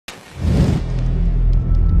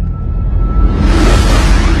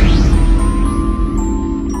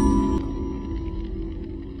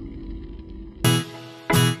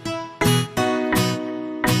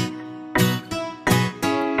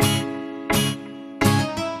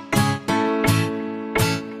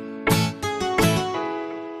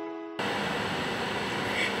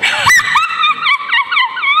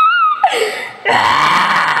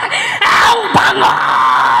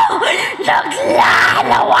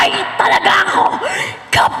Pinoy talaga ako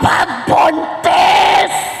kapag buntis!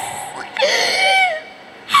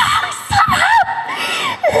 Ang sarap!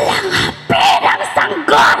 Langapin ang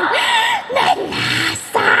sanggol na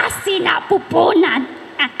nasa sinapupunan.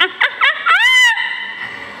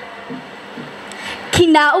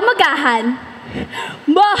 Kinaumagahan.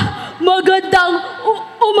 Magandang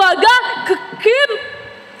umaga, Kim!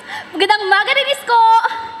 Magandang umaga rin, Isko!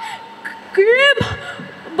 Kim,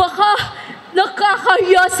 baka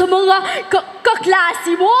nakakahiya sa mga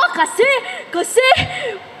kaklase mo kasi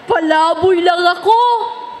palaboy lang ako.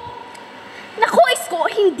 Naku,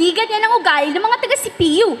 Isko, hindi ganyan ang ugali ng mga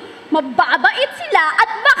taga-CPU. Mababait sila at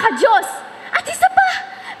baka Diyos. At isa pa,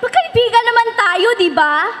 magkaibigan naman tayo, di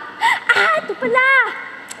ba? Ito pala.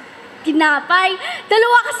 Tinapay.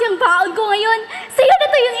 Dalawa kasi ang baon ko ngayon. Sa'yo na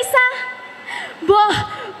to yung isa.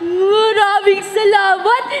 Maraming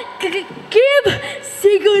salamat, Kim.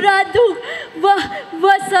 Siguradong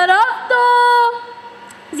masarap to.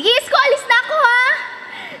 Sige, Isko, alis na ako, ha?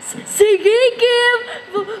 Sige, Kim.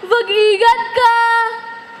 Mag-ingat ka.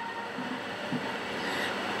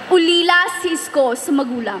 Ulila si Isko sa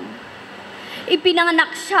magulang.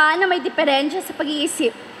 Ipinanganak siya na may diferensya sa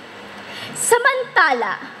pag-iisip.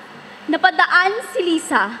 Samantala, napadaan si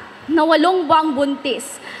Lisa na 8 buwang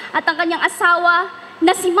buntis at ang kanyang asawa na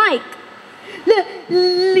si Mike.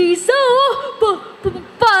 Lisa,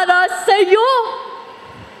 para sa'yo.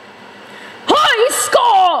 Hoy,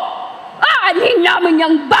 Isko! Aanhin namin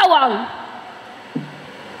yung bawang!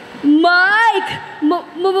 Mike,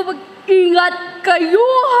 mag-ingat kayo,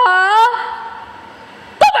 ha?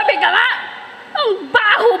 Tumabi ka nga! Ang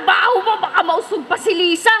baho-baho mo, baka mausog pa si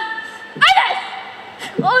Lisa! Alas!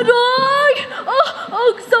 Aray!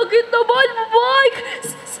 Ang sakit naman, Mike!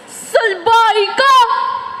 Salbahe ka!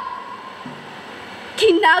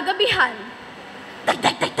 Kinagabihan.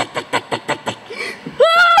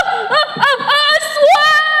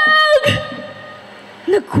 Aswang!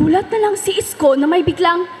 Nagulat na lang si Isko na may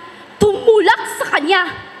biglang tumulak sa kanya.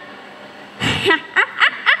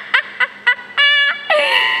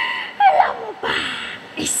 Alam mo ba,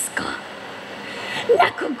 Isko,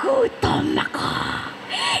 nagugutom ako.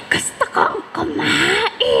 Gusto kong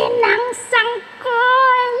kumain ng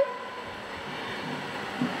sangkol.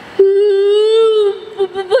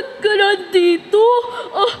 Ba't ka nandito?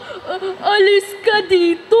 Alis ka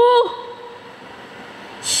dito.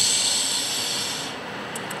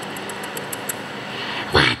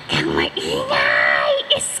 Huwag kang maingay,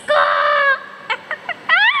 Isko!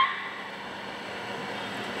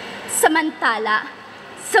 Samantala,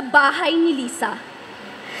 sa bahay ni Lisa.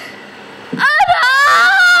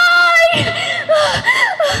 Aray!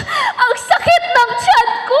 Ang sakit ng tiyan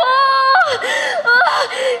ko!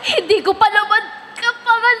 Hindi ko pa naman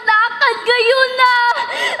kapanganakan ngayon na!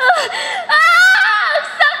 Ang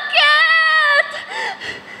sakit!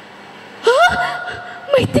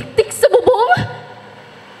 May tiktik sa bubong?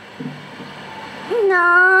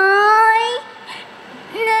 Nay,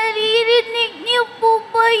 naririnig niyo po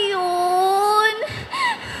ba yun?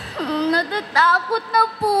 Natatakot na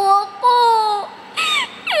po ako.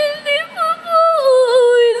 Hindi po po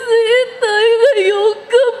uuwi si Itay ngayong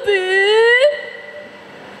gabi.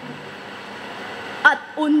 At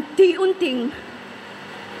unti-unting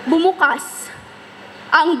bumukas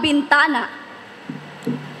ang bintana.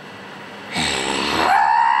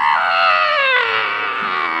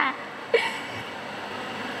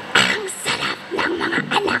 Ang sarap ng mga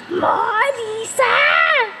anak mo, Lisa!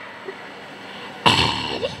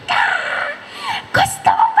 Erika, gusto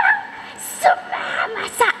mo bang sumama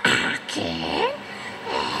sa akin?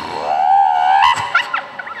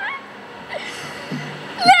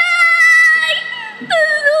 Nay!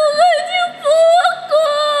 Tulungan niyo po ako!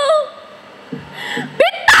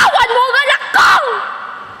 Bitawan mo ang anak ko!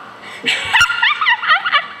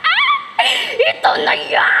 Ito na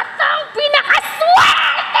yata ang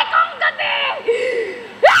pinakaswerte kong gabi!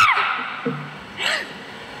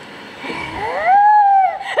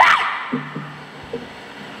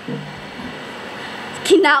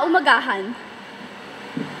 Kinaumagahan.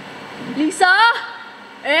 Lisa!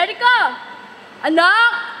 Erika!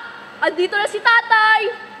 Anak! Andito na si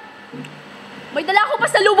tatay! May dala ko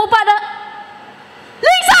pa sa lubo para...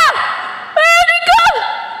 Lisa! Erika!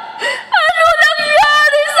 Ano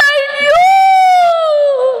nangyari sa inyo?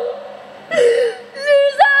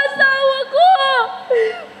 Lisa, asawa ko!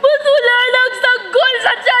 Ba't wala lang sanggol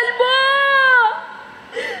sa tiyan mo?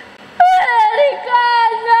 Erika,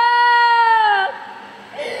 anak!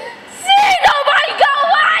 Sino may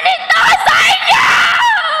gawa nito sa inyo?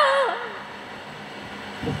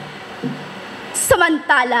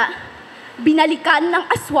 Samantala, binalikan ng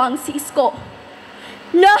aswang si Isko.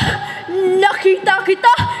 Na, nakita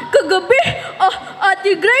kita kagabi,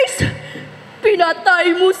 Ate Grace.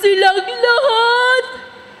 Pinatay mo silang lahat.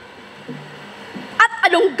 At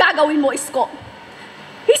anong gagawin mo, Isko?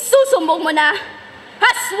 Isusumbong mo na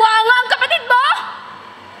aswang ang kapatid mo?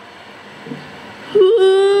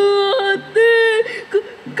 Ate,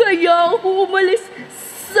 kaya ako umalis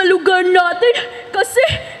sa lugar natin kasi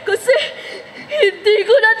hindi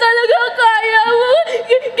ko na talaga kaya mo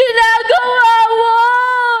ginagawa mo.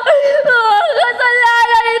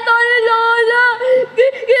 Kasalanan ito ni Lola.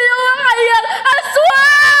 Ginawa kayang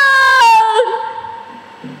aswang!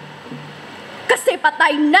 Kasi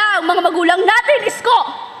patay na ang mga magulang natin, Isko.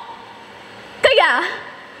 Kaya,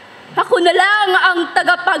 ako na lang ang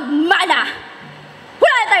tagapagmana.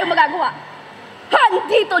 Wala na tayong magagawa.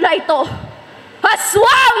 Handito na ito.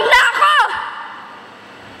 Aswang na ako!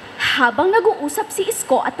 Habang nag-uusap si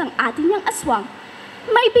Isko at ang ating niyang aswang,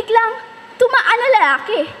 may biglang tumaan na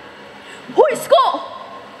lalaki. Hoy, Isko!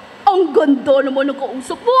 Ang ganda naman ng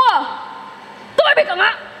kausap mo, ah! Tumabi ka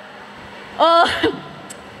nga!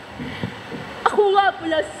 Ako nga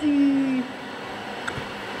pala si